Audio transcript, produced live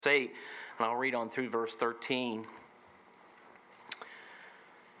8, and I'll read on through verse 13.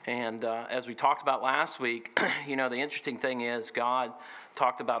 And as we talked about last week, the interesting thing is God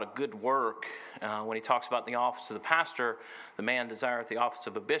talked about a good work. When he talks about the office of the pastor, the man desireth the office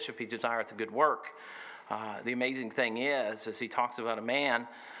of a bishop, he desireth a good work. The amazing thing is, as he talks about a man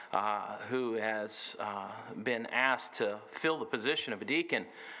who has been asked to fill the position of a deacon,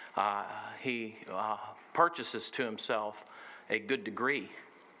 he purchases to himself a good degree.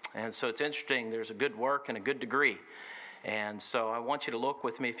 And so it's interesting, there's a good work and a good degree. And so I want you to look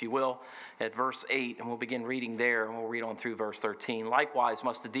with me, if you will, at verse 8, and we'll begin reading there, and we'll read on through verse 13. Likewise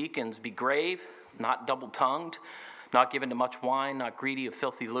must the deacons be grave, not double-tongued, not given to much wine, not greedy of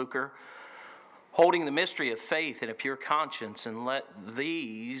filthy lucre, holding the mystery of faith in a pure conscience, and let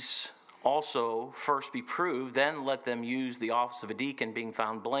these also first be proved, then let them use the office of a deacon, being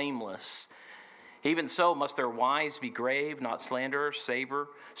found blameless. Even so must their wives be grave, not slanderers,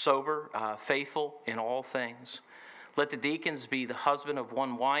 sober, faithful in all things. Let the deacons be the husband of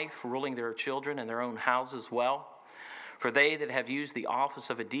one wife, ruling their children and their own houses well. For they that have used the office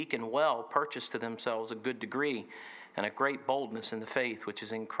of a deacon well purchase to themselves a good degree and a great boldness in the faith which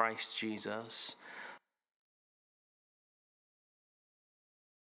is in Christ Jesus.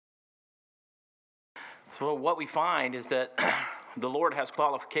 So what we find is that the Lord has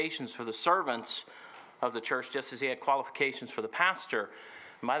qualifications for the servants of the church, just as he had qualifications for the pastor.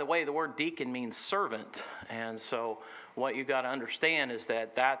 And by the way, the word deacon means servant. And so what you got to understand is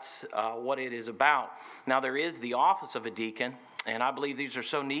that that's what it is about. Now, there is the office of a deacon, and I believe these are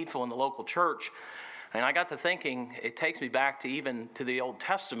so needful in the local church. And I got to thinking, it takes me back to even to the Old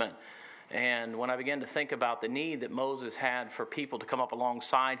Testament. And when I began to think about the need that Moses had for people to come up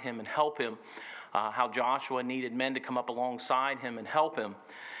alongside him and help him, how Joshua needed men to come up alongside him and help him.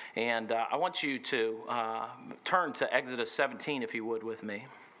 And I want you to turn to Exodus 17, if you would, with me.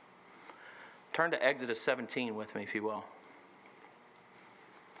 Turn to Exodus 17 with me, if you will.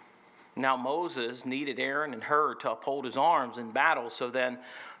 Now Moses needed Aaron and Hur to uphold his arms in battle, so then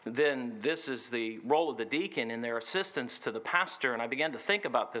this is the role of the deacon in their assistance to the pastor. And I began to think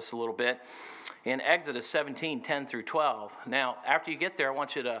about this a little bit in Exodus 17, 10 through 12. Now, after you get there, I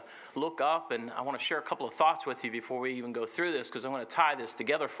want you to look up, and I want to share a couple of thoughts with you before we even go through this, because I want to tie this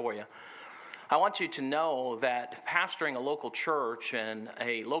together for you. I want you to know that pastoring a local church and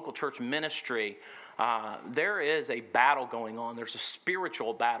a local church ministry, there is a battle going on. There's a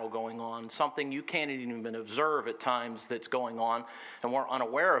spiritual battle going on, something you can't even observe at times that's going on, and we're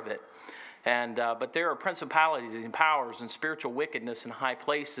unaware of it. But there are principalities and powers and spiritual wickedness in high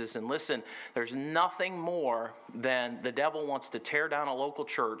places. And listen, there's nothing more than the devil wants to tear down a local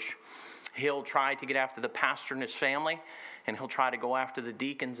church. He'll try to get after the pastor and his family, and he'll try to go after the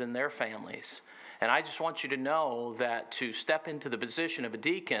deacons and their families. And I just want you to know that to step into the position of a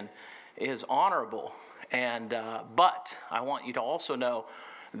deacon is honorable. But I want you to also know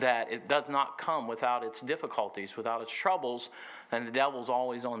that it does not come without its difficulties, without its troubles, and the devil's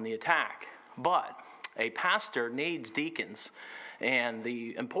always on the attack. But a pastor needs deacons, and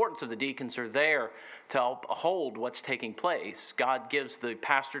the importance of the deacons are there to help hold what's taking place. God gives the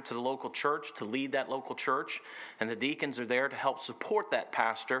pastor to the local church to lead that local church, and the deacons are there to help support that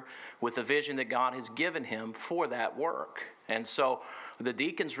pastor with the vision that God has given him for that work. And so the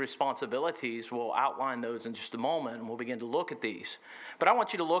deacon's responsibilities, we'll outline those in just a moment, and we'll begin to look at these. But I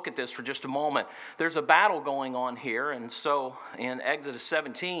want you to look at this for just a moment. There's a battle going on here, and so in Exodus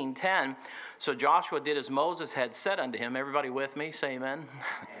 17:10, so Joshua did as Moses had said unto him. Everybody with me? Say amen.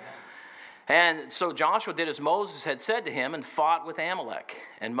 And so Joshua did as Moses had said to him and fought with Amalek.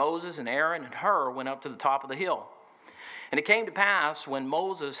 And Moses and Aaron and Hur went up to the top of the hill. And it came to pass when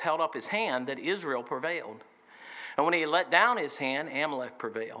Moses held up his hand that Israel prevailed. And when he let down his hand, Amalek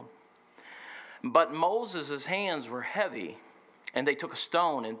prevailed. But Moses' hands were heavy, and they took a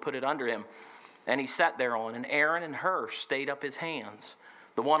stone and put it under him. And he sat thereon, and Aaron and Hur stayed up his hands,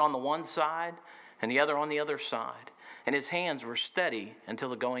 the one on the one side and the other on the other side. And his hands were steady until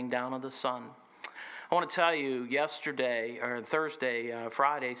the going down of the sun. I want to tell you, yesterday, or Thursday,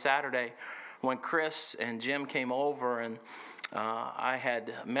 Friday, Saturday, when Chris and Jim came over, and I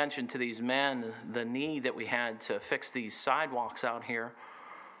had mentioned to these men the need that we had to fix these sidewalks out here.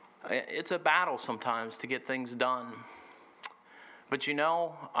 It's a battle sometimes to get things done. But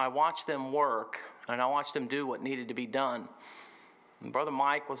I watched them work, and I watched them do what needed to be done. And Brother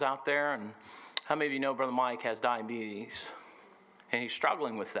Mike was out there, and how many of you know Brother Mike has diabetes? And he's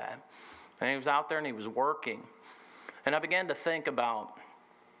struggling with that. And he was out there and he was working. And I began to think about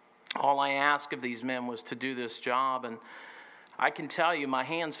all I asked of these men was to do this job. And I can tell you my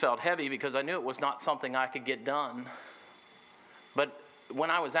hands felt heavy because I knew it was not something I could get done. But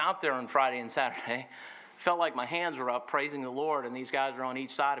when I was out there on Friday and Saturday, felt like my hands were up praising the Lord, and these guys are on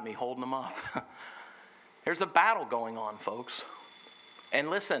each side of me holding them up. There's a battle going on, folks. And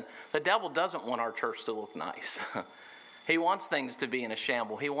listen, the devil doesn't want our church to look nice. He wants things to be in a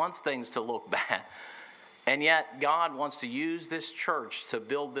shamble. He wants things to look bad. And yet, God wants to use this church to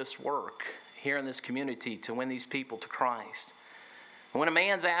build this work here in this community to win these people to Christ. When a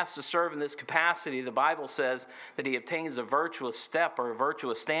man's asked to serve in this capacity, the Bible says that he obtains a virtuous step or a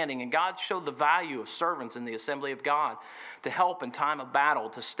virtuous standing. And God showed the value of servants in the assembly of God to help in time of battle,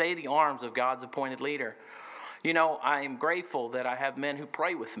 to stay the arms of God's appointed leader. You know, I am grateful that I have men who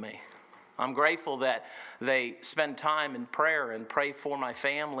pray with me. I'm grateful that they spend time in prayer and pray for my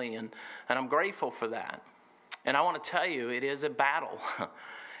family, and I'm grateful for that. And I want to tell you, it is a battle.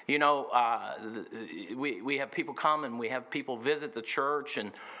 You know, we have people come and we have people visit the church,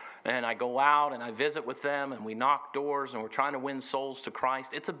 and I go out and I visit with them and we knock doors and we're trying to win souls to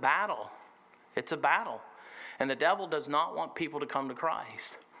Christ. It's a battle. It's a battle. And the devil does not want people to come to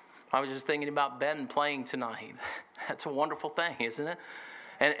Christ. I was just thinking about Ben playing tonight. That's a wonderful thing, isn't it?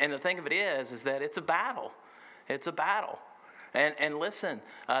 And the thing of it is that it's a battle. It's a battle. And listen,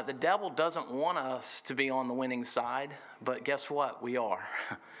 the devil doesn't want us to be on the winning side, but guess what? We are.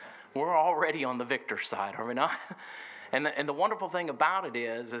 We're already on the victor side, are we not? And the wonderful thing about it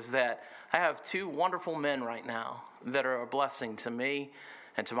is that I have two wonderful men right now that are a blessing to me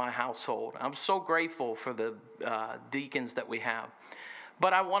and to my household. I'm so grateful for the deacons that we have.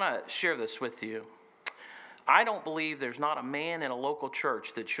 But I want to share this with you. I don't believe there's not a man in a local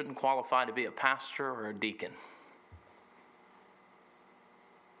church that shouldn't qualify to be a pastor or a deacon.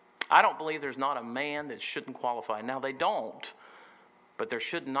 I don't believe there's not a man that shouldn't qualify. Now, they don't, but there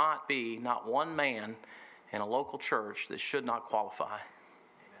should not be not one man in a local church that should not qualify.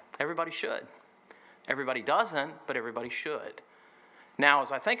 Everybody should. Everybody doesn't, but everybody should. Now,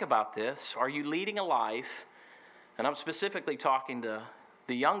 as I think about this, are you leading a life, and I'm specifically talking to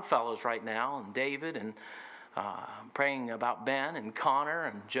the young fellows right now, and David, and praying about Ben and Connor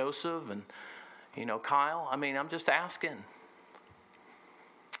and Joseph and, Kyle. I mean, I'm just asking.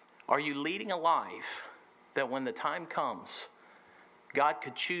 Are you leading a life that when the time comes, God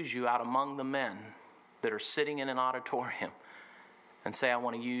could choose you out among the men that are sitting in an auditorium and say, I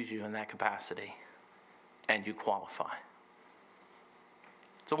want to use you in that capacity, and you qualify?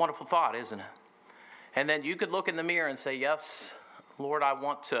 It's a wonderful thought, isn't it? And then you could look in the mirror and say, yes, Lord, I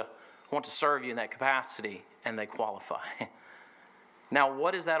want to serve you in that capacity, and they qualify. Now,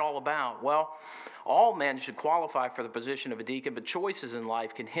 what is that all about? Well, all men should qualify for the position of a deacon, but choices in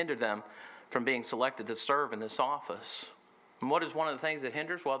life can hinder them from being selected to serve in this office. And what is one of the things that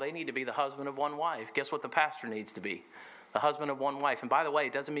hinders? Well, they need to be the husband of one wife. Guess what the pastor needs to be? The husband of one wife. And by the way,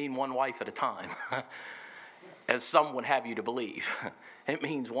 it doesn't mean one wife at a time, as some would have you to believe. It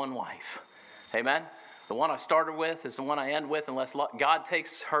means one wife. Amen? The one I started with is the one I end with, unless God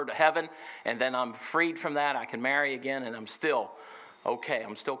takes her to heaven, and then I'm freed from that. I can marry again, and I'm still okay.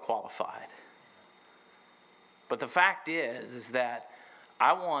 I'm still qualified. But the fact is that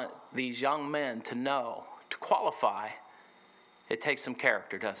I want these young men to know, to qualify, it takes some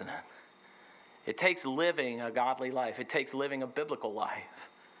character, doesn't it? It takes living a godly life. It takes living a biblical life.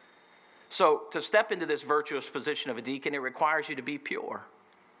 So to step into this virtuous position of a deacon, it requires you to be pure.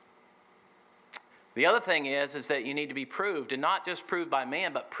 The other thing is that you need to be proved, and not just proved by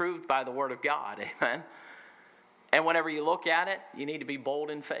man, but proved by the Word of God. Amen? And whenever you look at it, you need to be bold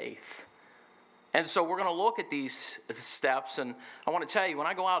in faith. And so we're going to look at these steps, and I want to tell you, when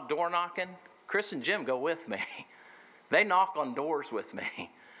I go out door knocking, Chris and Jim go with me. They knock on doors with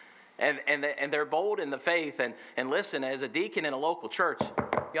me. And they're bold in the faith. And listen, as a deacon in a local church,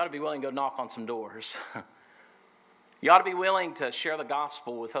 you ought to be willing to go knock on some doors. You ought to be willing to share the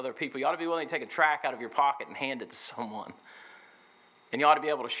gospel with other people. You ought to be willing to take a tract out of your pocket and hand it to someone. And you ought to be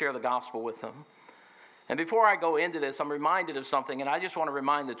able to share the gospel with them. And before I go into this, I'm reminded of something, and I just want to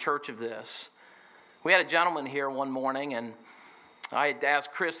remind the church of this. We had a gentleman here one morning, and I had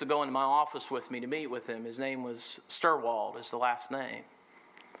asked Chris to go into my office with me to meet with him. His name was Sturwald, is the last name.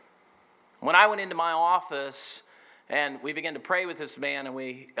 When I went into my office, and we began to pray with this man, and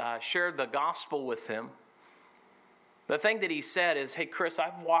we shared the gospel with him, the thing that he said is, hey, Chris,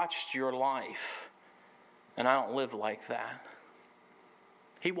 I've watched your life, and I don't live like that.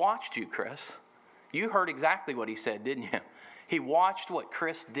 He watched you, Chris. You heard exactly what he said, didn't you? He watched what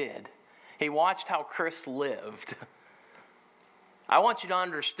Chris did. He watched how Chris lived. I want you to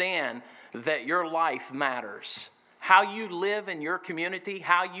understand that your life matters. how you live in your community,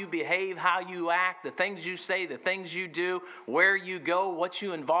 how you behave, how you act, the things you say, the things you do, where you go, what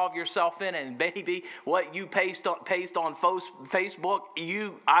you involve yourself in, and baby, what you paste on Facebook,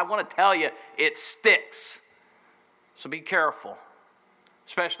 I want to tell you, it sticks. So be careful,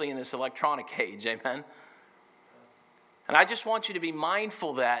 especially in this electronic age, amen? And I just want you to be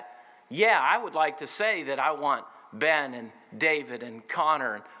mindful that, I would like to say that I want Ben and David and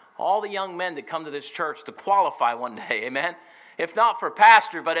Connor and all the young men that come to this church to qualify one day, amen? If not for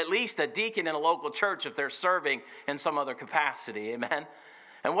pastor, but at least a deacon in a local church if they're serving in some other capacity, amen?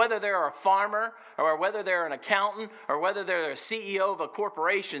 And whether they're a farmer or whether they're an accountant or whether they're a CEO of a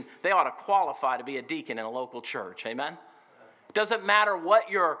corporation, they ought to qualify to be a deacon in a local church, amen? It doesn't matter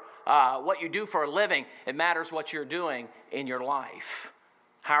what you do for a living. It matters what you're doing in your life.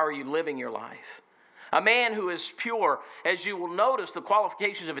 How are you living your life? A man who is pure, as you will notice, the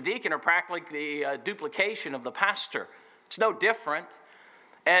qualifications of a deacon are practically the duplication of the pastor. It's no different.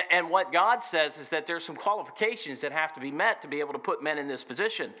 And what God says is that there's some qualifications that have to be met to be able to put men in this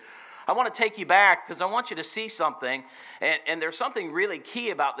position. I want to take you back because I want you to see something, and there's something really key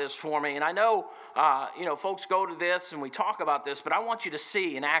about this for me. And I know, folks go to this and we talk about this, but I want you to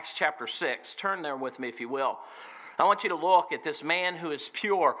see in Acts chapter 6. Turn there with me if you will. I want you to look at this man who is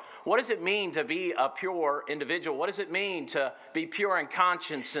pure. What does it mean to be a pure individual? What does it mean to be pure in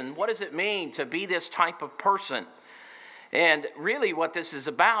conscience? And what does it mean to be this type of person? And really what this is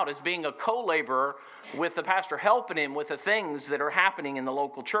about is being a co-laborer with the pastor, helping him with the things that are happening in the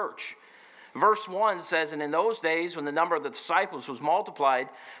local church. Verse 1 says, "And in those days when the number of the disciples was multiplied,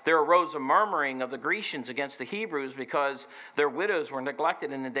 there arose a murmuring of the Grecians against the Hebrews because their widows were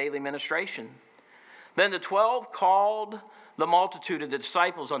neglected in the daily ministration. Then the 12 called the multitude of the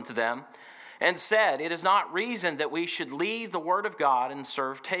disciples unto them and said, It is not reason that we should leave the word of God and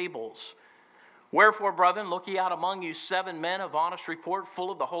serve tables. Wherefore, brethren, look ye out among you 7 men of honest report, full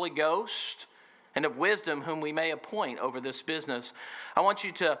of the Holy Ghost and of wisdom, whom we may appoint over this business." I want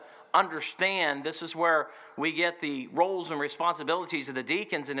you to understand this is where we get the roles and responsibilities of the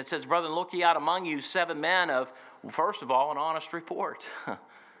deacons. And it says, "Brethren, look ye out among you 7 men of," first of all, an honest report.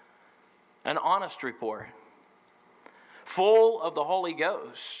 An honest report. Full of the Holy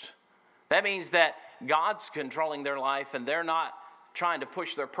Ghost. That means that God's controlling their life and they're not trying to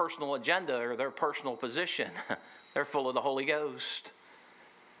push their personal agenda or their personal position. They're full of the Holy Ghost.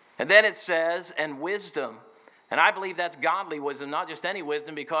 And then it says, "and wisdom." And I believe that's godly wisdom, not just any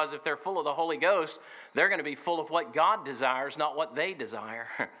wisdom, because if they're full of the Holy Ghost, they're going to be full of what God desires, not what they desire.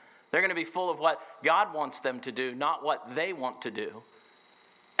 They're going to be full of what God wants them to do, not what they want to do.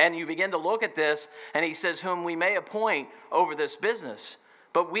 And you begin to look at this, and he says, "whom we may appoint over this business.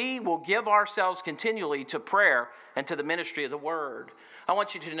 But we will give ourselves continually to prayer and to the ministry of the word." I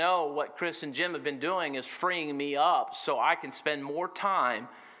want you to know what Chris and Jim have been doing is freeing me up so I can spend more time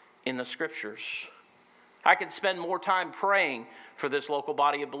in the scriptures. I can spend more time praying for this local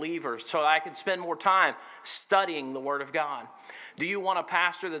body of believers so I can spend more time studying the word of God. Do you want a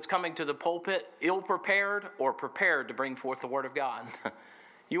pastor that's coming to the pulpit ill-prepared or prepared to bring forth the word of God?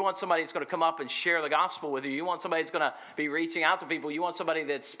 You want somebody that's going to come up and share the gospel with you. You want somebody that's going to be reaching out to people. You want somebody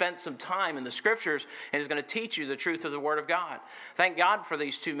that's spent some time in the scriptures and is going to teach you the truth of the word of God. Thank God for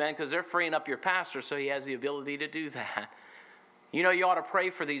these 2 men because they're freeing up your pastor so he has the ability to do that. You know, you ought to pray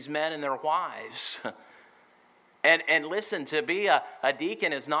for these men and their wives. And listen, to be a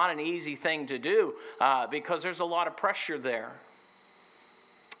deacon is not an easy thing to do because there's a lot of pressure there.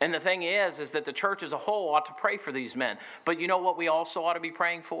 And the thing is that the church as a whole ought to pray for these men. But you know what we also ought to be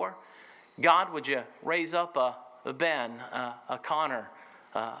praying for? God, would you raise up a Ben, a Connor,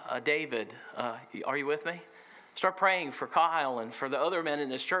 a David? Are you with me? Start praying for Kyle and for the other men in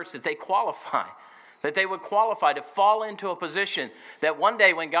this church that they qualify. That they would qualify to fall into a position that one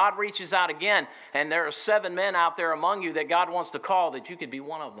day when God reaches out again and there are 7 men out there among you that God wants to call, that you could be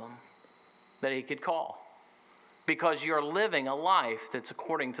one of them that he could call. Because you're living a life that's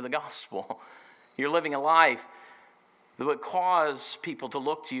according to the gospel. You're living a life that would cause people to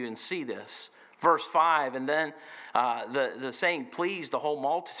look to you and see this. Verse 5, and then the saying pleased the whole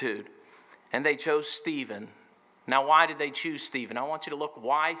multitude, and they chose Stephen. Now, why did they choose Stephen? I want you to look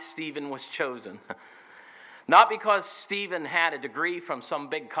why Stephen was chosen. Not because Stephen had a degree from some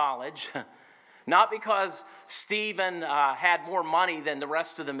big college. Not because Stephen had more money than the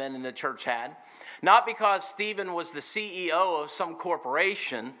rest of the men in the church had. Not because Stephen was the CEO of some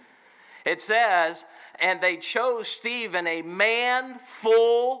corporation. It says, and they chose Stephen, a man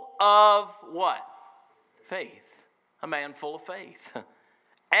full of what? Faith. A man full of faith.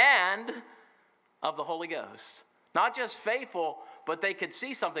 And of the Holy Ghost. Not just faithful, but they could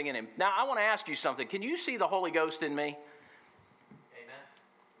see something in him. Now, I want to ask you something. Can you see the Holy Ghost in me? Amen.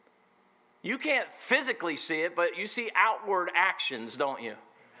 You can't physically see it, but you see outward actions, don't you?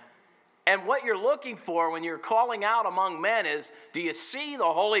 And what you're looking for when you're calling out among men is, do you see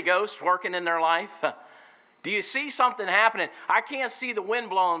the Holy Ghost working in their life? Do you see something happening? I can't see the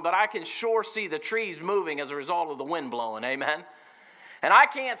wind blowing, but I can sure see the trees moving as a result of the wind blowing. Amen? And I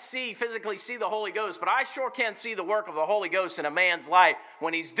can't physically see the Holy Ghost, but I sure can see the work of the Holy Ghost in a man's life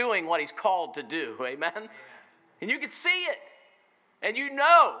when he's doing what he's called to do. Amen? And you can see it. And you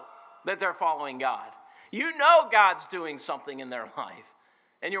know that they're following God. You know God's doing something in their life.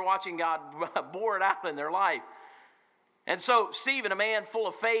 And you're watching God bore it out in their life. And so Stephen, a man full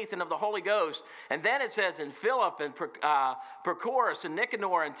of faith and of the Holy Ghost. And then it says in Philip and Prochorus and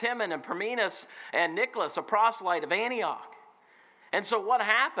Nicanor and Timon and Parmenas and Nicholas, a proselyte of Antioch. And so what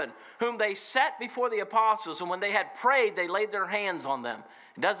happened? Whom they set before the apostles, and when they had prayed, they laid their hands on them.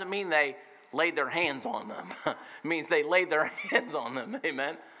 It doesn't mean they laid their hands on them. It means they laid their hands on them.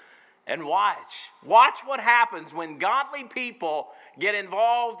 Amen. And watch what happens when godly people get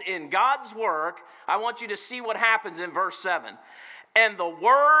involved in God's work. I want you to see what happens in verse 7. And the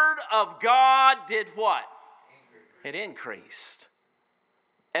word of God did what? It increased.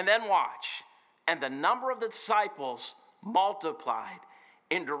 And then watch. And the number of the disciples multiplied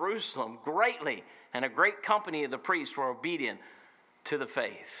in Jerusalem greatly, and a great company of the priests were obedient to the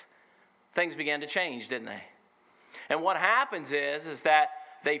faith. Things began to change, didn't they? And what happens is that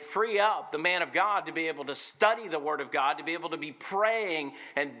they free up the man of God to be able to study the Word of God, to be able to be praying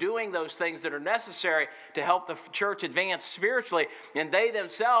and doing those things that are necessary to help the church advance spiritually. And they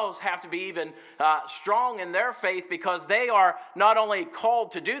themselves have to be even strong in their faith, because they are not only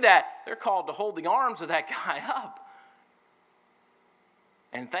called to do that, they're called to hold the arms of that guy up.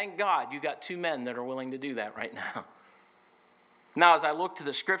 And thank God you got two men that are willing to do that right now. Now, as I look to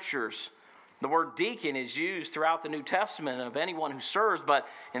the scriptures, the word deacon is used throughout the New Testament of anyone who serves, but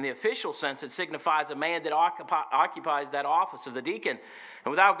in the official sense, it signifies a man that occupies that office of the deacon.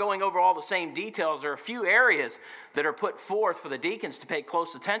 And without going over all the same details, there are a few areas that are put forth for the deacons to pay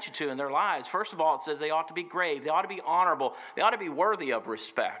close attention to in their lives. First of all, it says they ought to be grave, they ought to be honorable, they ought to be worthy of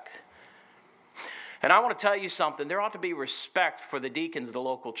respect. And I want to tell you something, there ought to be respect for the deacons of the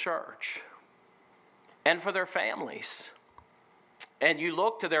local church and for their families. And you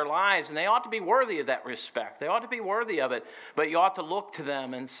look to their lives, and they ought to be worthy of that respect. They ought to be worthy of it. But you ought to look to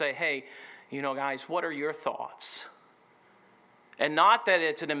them and say, hey, guys, what are your thoughts? And not that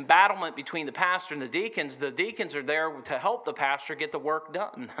it's an embattlement between the pastor and the deacons. The deacons are there to help the pastor get the work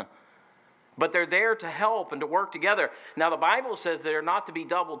done. But they're there to help and to work together. Now, the Bible says they're not to be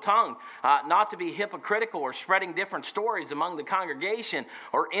double-tongued, not to be hypocritical or spreading different stories among the congregation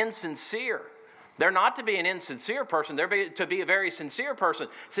or insincere. They're not to be an insincere person. They're to be a very sincere person.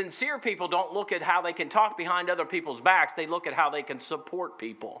 Sincere people don't look at how they can talk behind other people's backs. They look at how they can support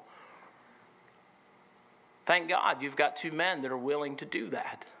people. Thank God you've got two men that are willing to do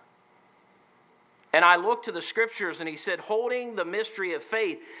that. And I looked to the scriptures, and he said, holding the mystery of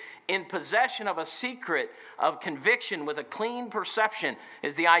faith in possession of a secret of conviction with a clean perception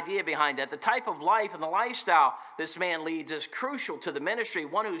is the idea behind that. The type of life and the lifestyle this man leads is crucial to the ministry.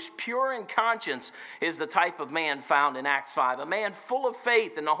 One who's pure in conscience is the type of man found in Acts 5, a man full of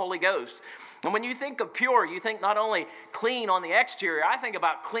faith in the Holy Ghost. And when you think of pure, you think not only clean on the exterior, I think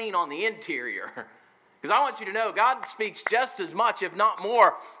about clean on the interior. Because I want you to know God speaks just as much, if not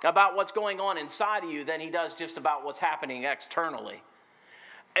more, about what's going on inside of you than he does just about what's happening externally.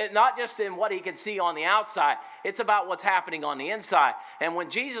 And not just in what he can see on the outside, it's about what's happening on the inside. And when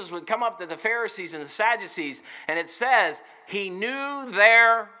Jesus would come up to the Pharisees and the Sadducees, and it says he knew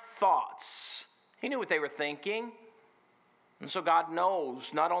their thoughts. He knew what they were thinking. And so God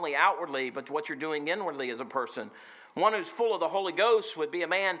knows not only outwardly, but what you're doing inwardly as a person. One who's full of the Holy Ghost would be a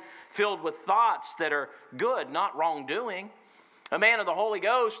man filled with thoughts that are good, not wrongdoing. A man of the Holy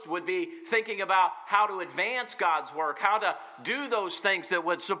Ghost would be thinking about how to advance God's work, how to do those things that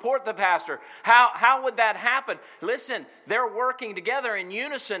would support the pastor. How would that happen? Listen, they're working together in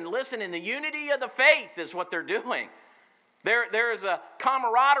unison. Listen, in the unity of the faith is what they're doing. There is a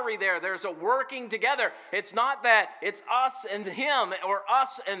camaraderie there. There's a working together. It's not that it's us and him or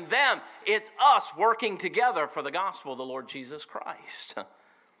us and them. It's us working together for the gospel of the Lord Jesus Christ.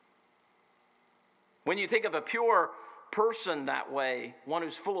 When you think of a pure person that way, one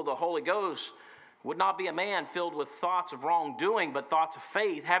who's full of the Holy Ghost, would not be a man filled with thoughts of wrongdoing, but thoughts of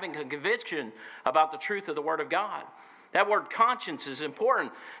faith, having a conviction about the truth of the Word of God. That word conscience is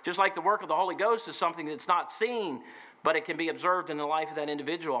important. Just like the work of the Holy Ghost is something that's not seen, but it can be observed in the life of that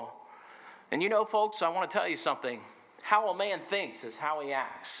individual. And folks, I want to tell you something. How a man thinks is how he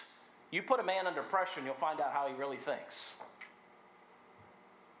acts. You put a man under pressure and you'll find out how he really thinks.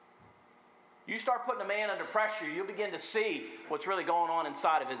 You start putting a man under pressure, you'll begin to see what's really going on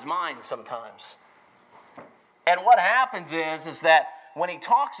inside of his mind sometimes. And what happens is that when he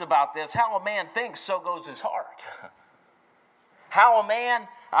talks about this, how a man thinks, so goes his heart. How a man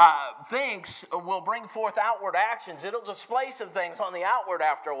thinks will bring forth outward actions. It'll display some things on the outward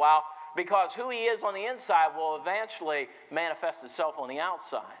after a while, because who he is on the inside will eventually manifest itself on the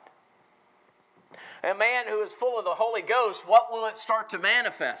outside. A man who is full of the Holy Ghost, what will it start to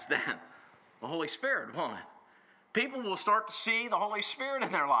manifest then? The Holy Spirit, won't it? People will start to see the Holy Spirit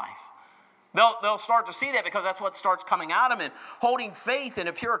in their life. They'll start to see that because that's what starts coming out of them. Holding faith in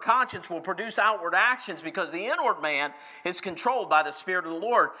a pure conscience will produce outward actions, because the inward man is controlled by the Spirit of the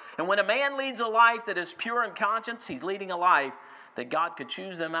Lord. And when a man leads a life that is pure in conscience, he's leading a life that God could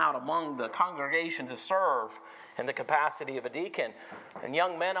choose them out among the congregation to serve in the capacity of a deacon. And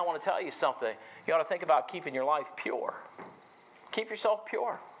young men, I want to tell you something. You ought to think about keeping your life pure. Keep yourself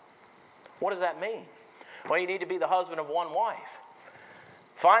pure. What does that mean? Well, you need to be the husband of one wife.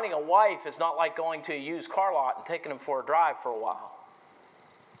 Finding a wife is not like going to a used car lot and taking them for a drive for a while.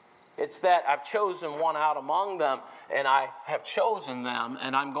 It's that I've chosen one out among them, and I have chosen them,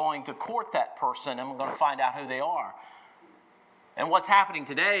 and I'm going to court that person, and I'm going to find out who they are. And what's happening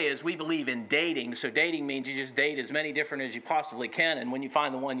today is we believe in dating. So dating means you just date as many different as you possibly can. And when you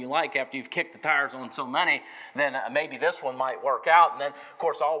find the one you like, after you've kicked the tires on so many, then maybe this one might work out. And then, of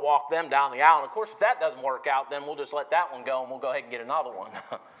course, I'll walk them down the aisle. And, of course, if that doesn't work out, then we'll just let that one go and we'll go ahead and get another one.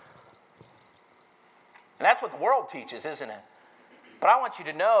 And that's what the world teaches, isn't it? But I want you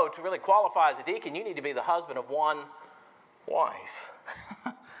to know, to really qualify as a deacon, you need to be the husband of one wife.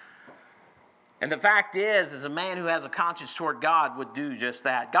 And the fact is a man who has a conscience toward God would do just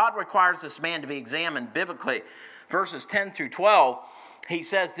that. God requires this man to be examined biblically. Verses 10 through 12, he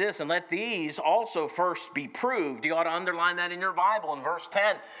says this, and let these also first be proved. You ought to underline that in your Bible. In verse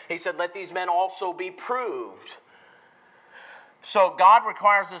 10, he said, let these men also be proved. So God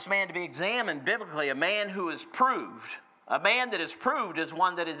requires this man to be examined biblically, a man who is proved. A man that is proved is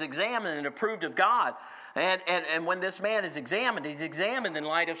one that is examined and approved of God. And when this man is examined, he's examined in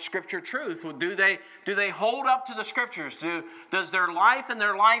light of Scripture truth. Well, do they hold up to the Scriptures? Does their life and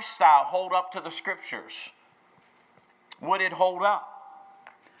their lifestyle hold up to the Scriptures? Would it hold up?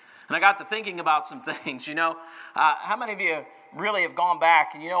 And I got to thinking about some things. How many of you really have gone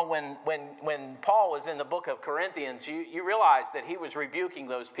back? And when Paul was in the book of Corinthians, you realize that he was rebuking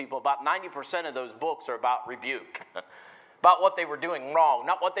those people. About 90% of those books are about rebuke. About what they were doing wrong,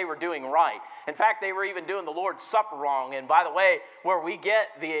 not what they were doing right. In fact, they were even doing the Lord's Supper wrong. And by the way, where we get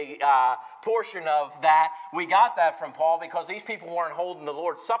the portion of that, we got that from Paul because these people weren't holding the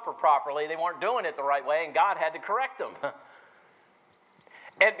Lord's Supper properly. They weren't doing it the right way, and God had to correct them.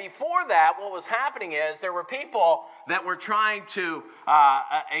 And before that, what was happening is there were people that were trying to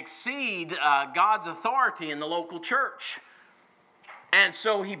exceed God's authority in the local church. And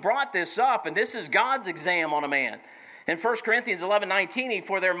so he brought this up, and this is God's exam on a man. In 1 Corinthians 11:19,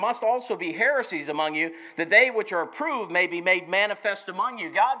 for there must also be heresies among you, that they which are approved may be made manifest among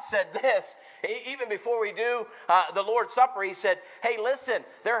you. God said this, even before we do the Lord's Supper, he said, hey, listen,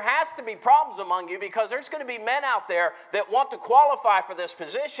 there has to be problems among you because there's going to be men out there that want to qualify for this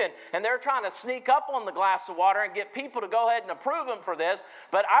position, and they're trying to sneak up on the glass of water and get people to go ahead and approve them for this.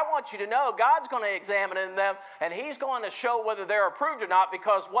 But I want you to know God's going to examine them, and he's going to show whether they're approved or not,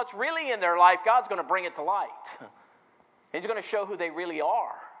 because what's really in their life, God's going to bring it to light. He's going to show who they really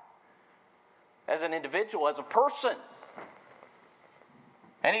are as an individual, as a person.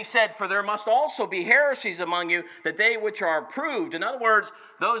 And he said, for there must also be heresies among you, that they which are approved, in other words,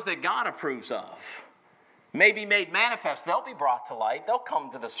 those that God approves of, may be made manifest. They'll be brought to light. They'll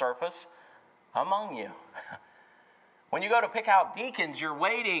come to the surface among you. When you go to pick out deacons, you're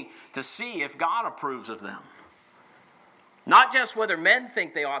waiting to see if God approves of them. Not just whether men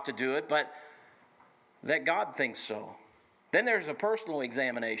think they ought to do it, but that God thinks so. Then there's a personal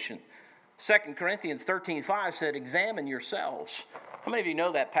examination. 2 Corinthians 13:5 said, examine yourselves. How many of you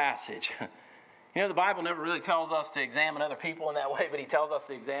know that passage? The Bible never really tells us to examine other people in that way, but he tells us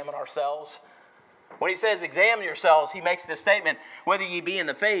to examine ourselves. When he says examine yourselves, he makes this statement, whether ye be in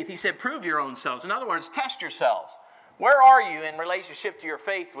the faith, he said, prove your own selves. In other words, test yourselves. Where are you in relationship to your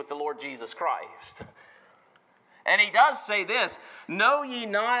faith with the Lord Jesus Christ? And he does say this, know ye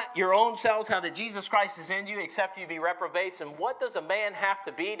not your own selves how that Jesus Christ is in you, except you be reprobates. And what does a man have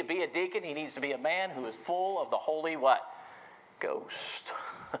to be a deacon? He needs to be a man who is full of the Holy what? Ghost.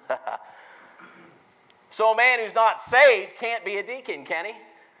 So a man who's not saved can't be a deacon, can he?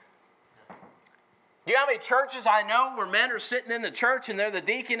 Do you know how many churches I know where men are sitting in the church and they're the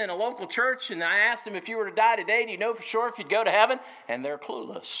deacon in a local church, and I asked them, if you were to die today, do you know for sure if you'd go to heaven? And they're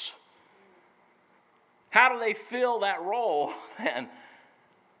clueless. How do they fill that role then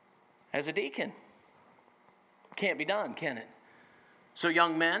as a deacon? Can't be done, can it? So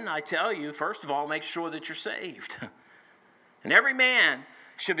young men, I tell you, first of all, make sure that you're saved. And every man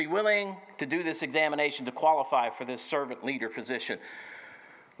should be willing to do this examination to qualify for this servant leader position.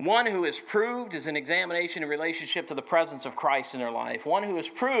 One who is proved is an examination in relationship to the presence of Christ in their life. One who is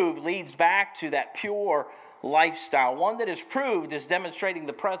proved leads back to that pure lifestyle. One that is proved is demonstrating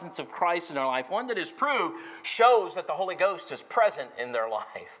the presence of Christ in their life. One that is proved shows that the Holy Ghost is present in their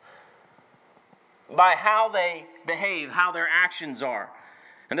life by how they behave, how their actions are.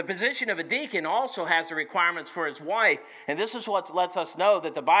 And the position of a deacon also has the requirements for his wife. And this is what lets us know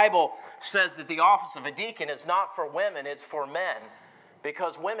that the Bible says that the office of a deacon is not for women, it's for men.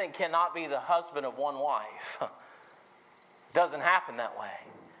 Because women cannot be the husband of one wife. Doesn't happen that way.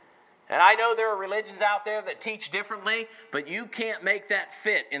 And I know there are religions out there that teach differently, but you can't make that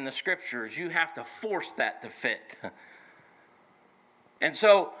fit in the Scriptures. You have to force that to fit. And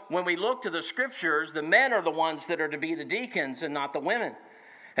so when we look to the Scriptures, the men are the ones that are to be the deacons and not the women.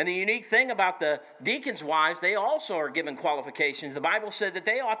 And the unique thing about the deacons' wives, they also are given qualifications. The Bible said that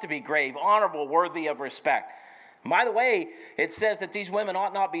they ought to be grave, honorable, worthy of respect. By the way, it says that these women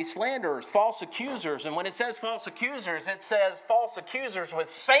ought not be slanderers, false accusers. And when it says false accusers, it says false accusers with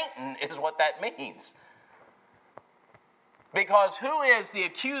Satan is what that means. Because who is the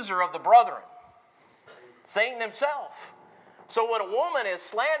accuser of the brethren? Satan himself. So when a woman is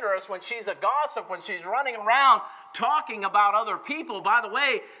slanderous, when she's a gossip, when she's running around talking about other people, by the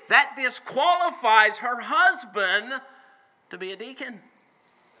way, that disqualifies her husband to be a deacon.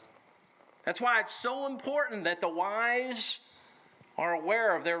 That's why it's so important that the wives are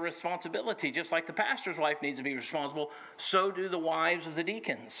aware of their responsibility. Just like the pastor's wife needs to be responsible, so do the wives of the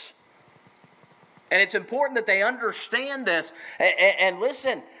deacons. And it's important that they understand this. And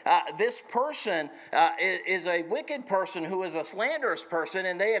listen, this person is a wicked person who is a slanderous person,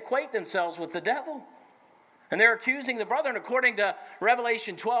 and they equate themselves with the devil. And they're accusing the brother. And according to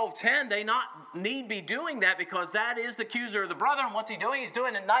Revelation 12:10, they not need be doing that because that is the accuser of the brother. And what's he doing? He's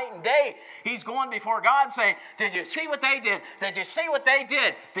doing it night and day. He's going before God saying, did you see what they did? Did you see what they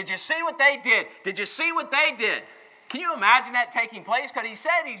did? Did you see what they did? Did you see what they did? Can you imagine that taking place? Because he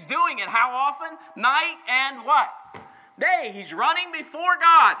said he's doing it how often? Night and what? Day. He's running before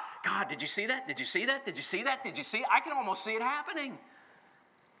God. God, did you see that? Did you see that? Did you see that? Did you see it? I can almost see it happening.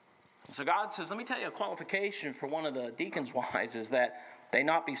 So God says, let me tell you a qualification for one of the deacons' wives is that they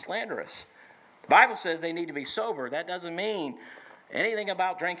not be slanderous. The Bible says they need to be sober. That doesn't mean anything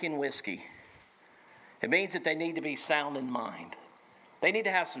about drinking whiskey. It means that they need to be sound in mind. They need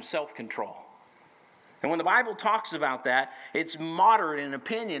to have some self-control. And when the Bible talks about that, it's moderate in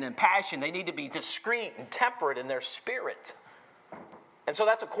opinion and passion. They need to be discreet and temperate in their spirit. And so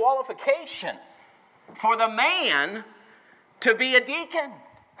that's a qualification for the man to be a deacon.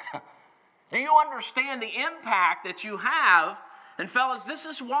 Do you understand the impact that you have? And fellas, this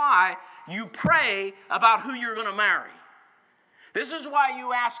is why you pray about who you're going to marry. This is why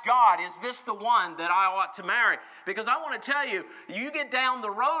you ask God, is this the one that I ought to marry? Because I want to tell you, you get down the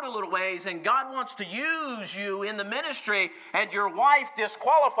road a little ways and God wants to use you in the ministry and your wife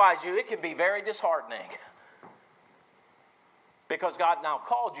disqualifies you, it can be very disheartening. Because God now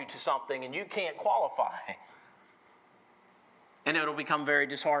called you to something and you can't qualify. And it'll become very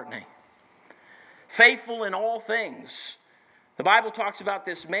disheartening. Faithful in all things. The Bible talks about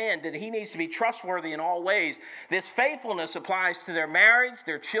this man that he needs to be trustworthy in all ways. This faithfulness applies to their marriage,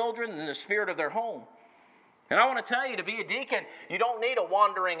 their children, and the spirit of their home. And I want to tell you, to be a deacon, you don't need a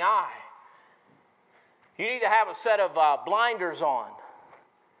wandering eye. You need to have a set of blinders on.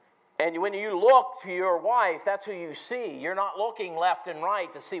 And when you look to your wife, that's who you see. You're not looking left and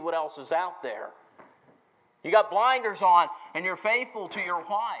right to see what else is out there. You got blinders on, and you're faithful to your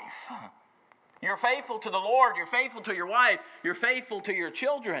wife. You're faithful to the Lord. You're faithful to your wife. You're faithful to your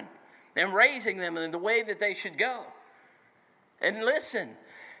children and raising them in the way that they should go. And listen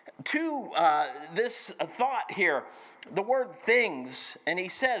to this thought here. The word things, and he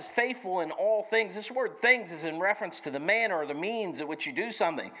says faithful in all things. This word things is in reference to the manner or the means at which you do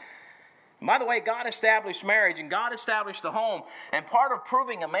something. And by the way, God established marriage and God established the home. And part of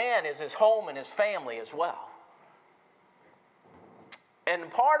proving a man is his home and his family as well. And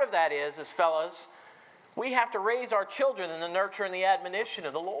part of that is fellas, we have to raise our children in the nurture and the admonition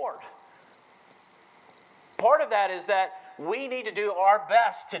of the Lord. Part of that is that we need to do our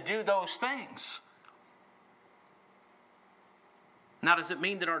best to do those things. Now, does it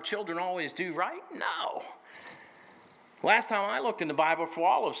mean that our children always do right? No. Last time I looked in the Bible, for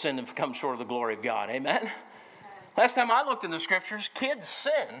all have sinned and come short of the glory of God. Amen? Last time I looked in the scriptures, kids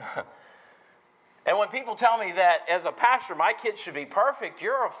sin. And when people tell me that as a pastor, my kids should be perfect,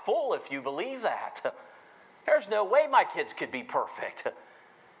 you're a fool if you believe that. There's no way my kids could be perfect.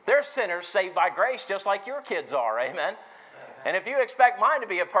 They're sinners saved by grace just like your kids are. Amen? And if you expect mine to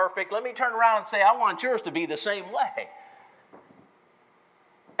be a perfect, let me turn around and say, I want yours to be the same way.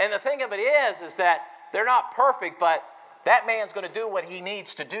 And the thing of it is that they're not perfect, but that man's going to do what he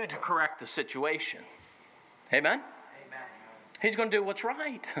needs to do to correct the situation. Amen? Amen. He's going to do what's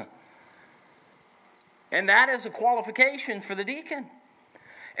right. And that is a qualification for the deacon.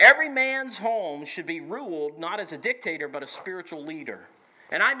 Every man's home should be ruled not as a dictator, but a spiritual leader.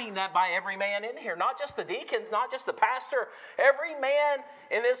 And I mean that by every man in here, not just the deacons, not just the pastor. Every man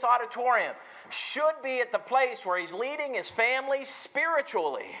in this auditorium should be at the place where he's leading his family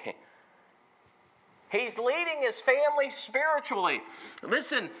spiritually. He's leading his family spiritually.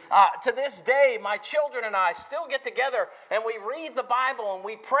 Listen, to this day, my children and I still get together and we read the Bible and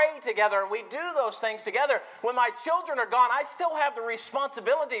we pray together and we do those things together. When my children are gone, I still have the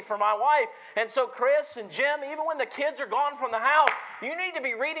responsibility for my wife. And so Chris and Jim, even when the kids are gone from the house, you need to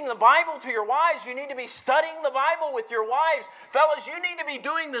be reading the Bible to your wives. You need to be studying the Bible with your wives. Fellas, you need to be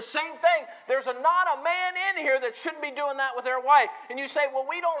doing the same thing. There's not a man in here that shouldn't be doing that with their wife. And you say, well,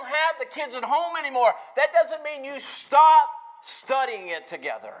 we don't have the kids at home anymore. That doesn't mean you stop studying it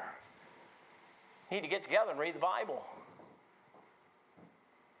together. You need to get together and read the Bible.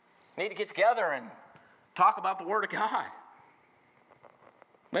 You need to get together and talk about the Word of God.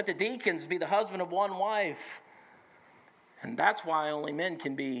 Let the deacons be the husband of one wife. And that's why only men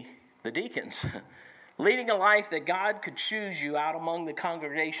can be the deacons. Leading a life that God could choose you out among the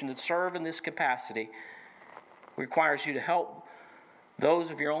congregation to serve in this capacity requires you to help those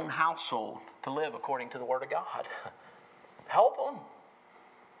of your own household to live according to the Word of God. Help them.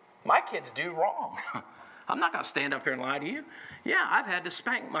 My kids do wrong. I'm not going to stand up here and lie to you. Yeah, I've had to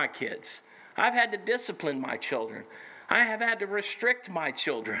spank my kids. I've had to discipline my children. I have had to restrict my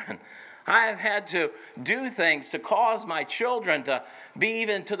children. I have had to do things to cause my children to be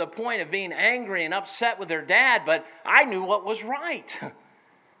even to the point of being angry and upset with their dad, but I knew what was right.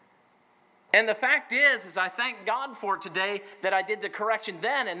 And the fact is I thank God for it today that I did the correction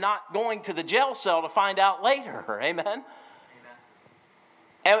then and not going to the jail cell to find out later. Amen? Amen.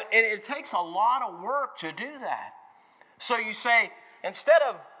 And it takes a lot of work to do that. So you say, instead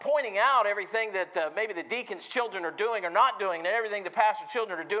of pointing out everything that maybe the deacon's children are doing or not doing, and everything the pastor's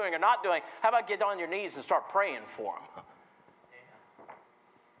children are doing or not doing, how about get on your knees and start praying for them?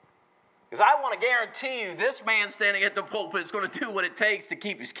 Because I want to guarantee you this man standing at the pulpit is going to do what it takes to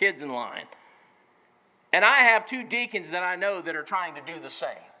keep his kids in line. And I have 2 deacons that I know that are trying to do the same.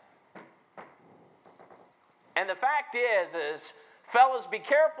 And the fact is fellas, be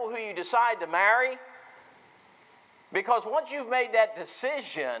careful who you decide to marry. Because once you've made that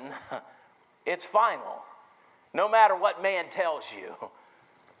decision, it's final. No matter what man tells you.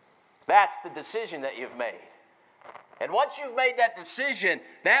 That's the decision that you've made. And once you've made that decision,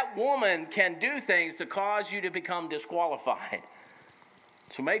 that woman can do things to cause you to become disqualified.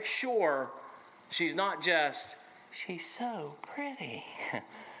 So make sure she's not just, she's so pretty.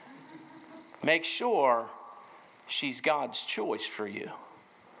 Make sure she's God's choice for you.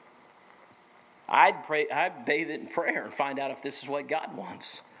 I'd bathe it in prayer and find out if this is what God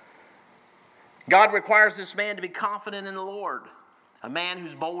wants. God requires this man to be confident in the Lord, a man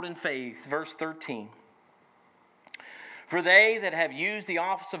who's bold in faith. Verse 13. For they that have used the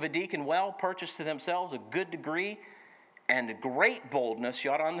office of a deacon well purchase to themselves a good degree and great boldness,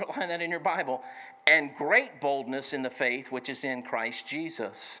 you ought to underline that in your Bible, and great boldness in the faith which is in Christ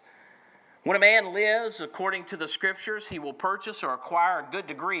Jesus. When a man lives according to the Scriptures, he will purchase or acquire a good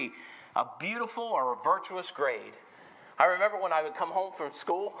degree, a beautiful or a virtuous grade. I remember when I would come home from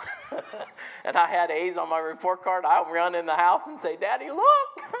school and I had A's on my report card, I would run in the house and say, Daddy,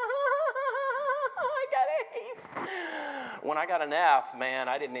 look, I got A's. When I got an F, man,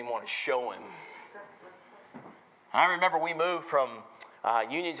 I didn't even want to show him. I remember we moved from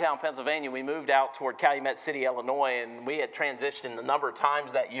Uniontown, Pennsylvania. We moved out toward Calumet City, Illinois, and we had transitioned a number of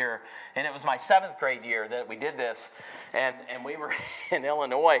times that year. And it was my 7th grade year that we did this. And we were in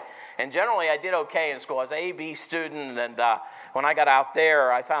Illinois. And generally, I did okay in school. I was an A-B student. And when I got out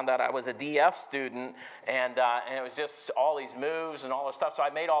there, I found out I was a DF student. And it was just all these moves and all this stuff. So I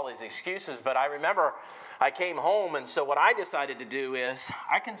made all these excuses. But I remember I came home. And so what I decided to do is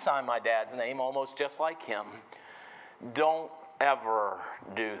I can sign my dad's name almost just like him. Don't ever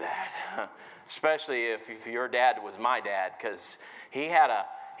do that. especially if your dad was my dad, because he had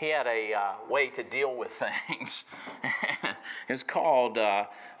a way to deal with things. It's called a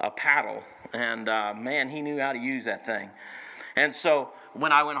paddle, and man, he knew how to use that thing. And so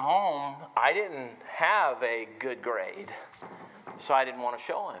when I went home, I didn't have a good grade, so I didn't want to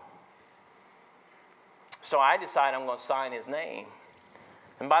show him. So I decided I'm going to sign his name.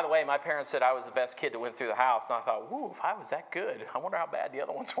 And by the way, my parents said I was the best kid that went through the house. And I thought, whoo, if I was that good, I wonder how bad the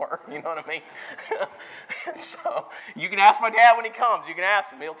other ones were. You know what I mean? So you can ask my dad when he comes. You can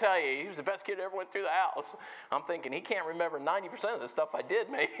ask him. He'll tell you he was the best kid that ever went through the house. I'm thinking he can't remember 90% of the stuff I did,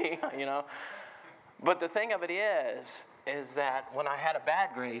 maybe, you know. But the thing of it is that when I had a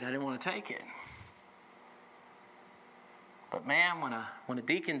bad grade, I didn't want to take it. But man, when a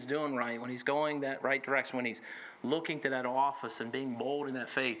deacon's doing right, when he's going that right direction, when he's looking to that office and being bold in that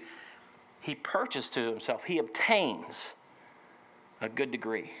faith, he purchased to himself, he obtains a good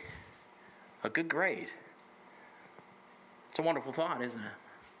degree, a good grade. It's a wonderful thought, isn't it?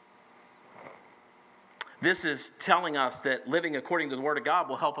 This is telling us that living according to the Word of God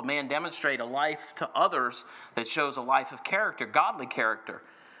will help a man demonstrate a life to others that shows a life of character, godly character.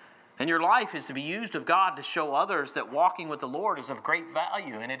 And your life is to be used of God to show others that walking with the Lord is of great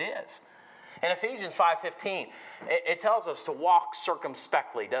value, and it is. In Ephesians 5:15, it tells us to walk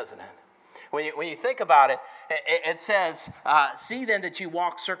circumspectly, doesn't it? When you think about it, it says, see then that you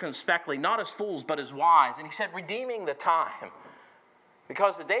walk circumspectly, not as fools, but as wise. And he said, redeeming the time,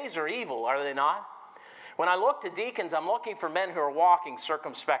 because the days are evil, are they not? When I look to deacons, I'm looking for men who are walking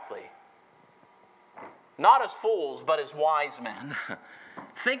circumspectly. Not as fools, but as wise men.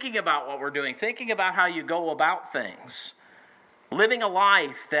 Thinking about what we're doing, thinking about how you go about things. Living a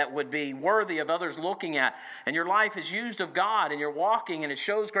life that would be worthy of others looking at. And your life is used of God, and you're walking, and it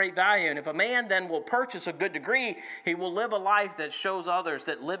shows great value. And if a man then will purchase a good degree, he will live a life that shows others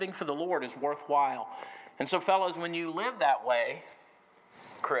that living for the Lord is worthwhile. And so, fellows, when you live that way,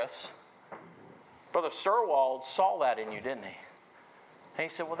 Chris, Brother Sturwald saw that in you, didn't he? And he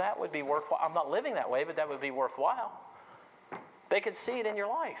said, well, that would be worthwhile. I'm not living that way, but that would be worthwhile. They could see it in your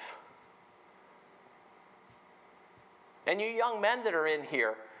life. And you young men that are in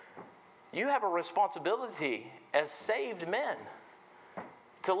here, you have a responsibility as saved men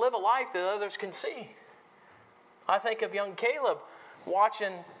to live a life that others can see. I think of young Caleb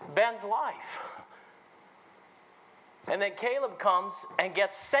watching Ben's life. And then Caleb comes and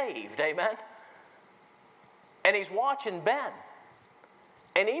gets saved, amen? And he's watching Ben.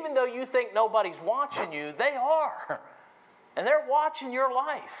 And even though you think nobody's watching you, they are. And they're watching your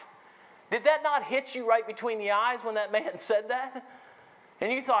life. Did that not hit you right between the eyes when that man said that?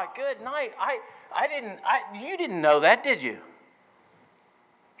 And you thought, good night. You didn't know that, did you?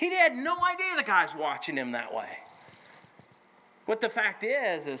 He had no idea the guy's watching him that way. But the fact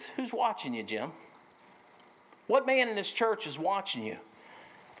is who's watching you, Jim? What man in this church is watching you?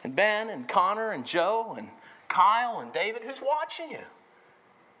 And Ben and Connor and Joe and Kyle and David, who's watching you?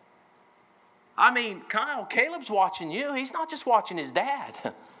 I mean, Kyle, Caleb's watching you. He's not just watching his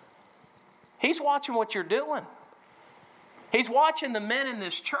dad. He's watching what you're doing. He's watching the men in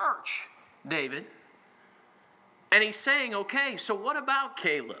this church, David. And he's saying, okay, so what about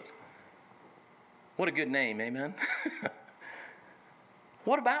Caleb? What a good name, amen?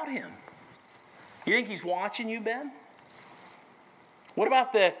 What about him? You think he's watching you, Ben? What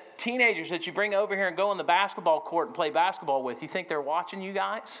about the teenagers that you bring over here and go on the basketball court and play basketball with? You think they're watching you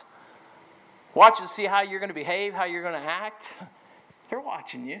guys? Watching to see how you're going to behave, how you're going to act? They're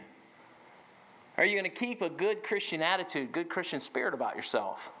watching you. Are you going to keep a good Christian attitude, good Christian spirit about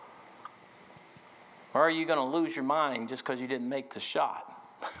yourself? Or are you going to lose your mind just because you didn't make the shot?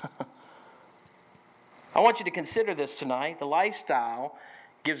 I want you to consider this tonight. The lifestyle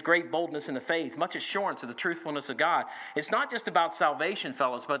gives great boldness in the faith, much assurance of the truthfulness of God. It's not just about salvation,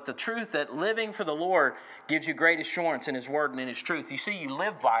 fellows, but the truth that living for the Lord gives you great assurance in His Word and in His truth. You see, you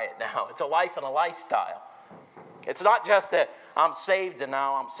live by it now. It's a life and a lifestyle. It's not just that I'm saved and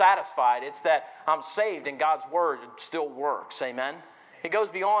now I'm satisfied. It's that I'm saved and God's Word still works. Amen? It goes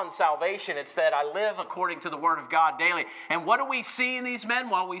beyond salvation. It's that I live according to the Word of God daily. And what do we see in these men?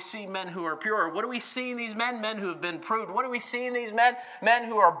 Well, we see men who are pure. What do we see in these men? Men who have been proved. What do we see in these men? Men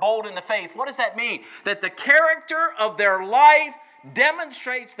who are bold in the faith. What does that mean? That the character of their life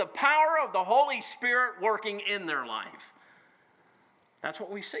demonstrates the power of the Holy Spirit working in their life. That's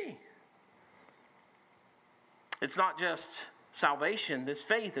what we see. It's not just salvation. This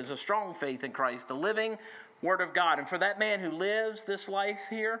faith is a strong faith in Christ, the living Word of God. And for that man who lives this life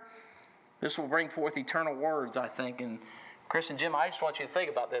here, this will bring forth eternal words, I think. And Chris and Jim, I just want you to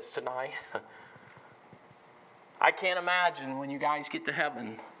think about this tonight. I can't imagine when you guys get to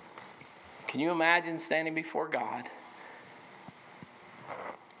heaven, Can you imagine standing before God?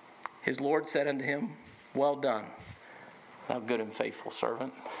 His Lord said unto him, well done, thou good and faithful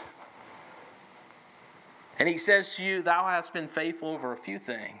servant. And he says to you, thou hast been faithful over a few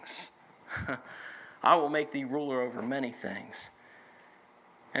things. I will make thee ruler over many things.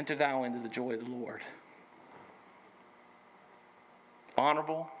 Enter thou into the joy of the Lord.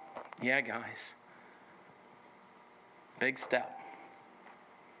 Honorable? Yeah, guys. Big step.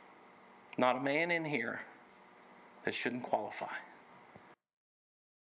 Not a man in here that shouldn't qualify.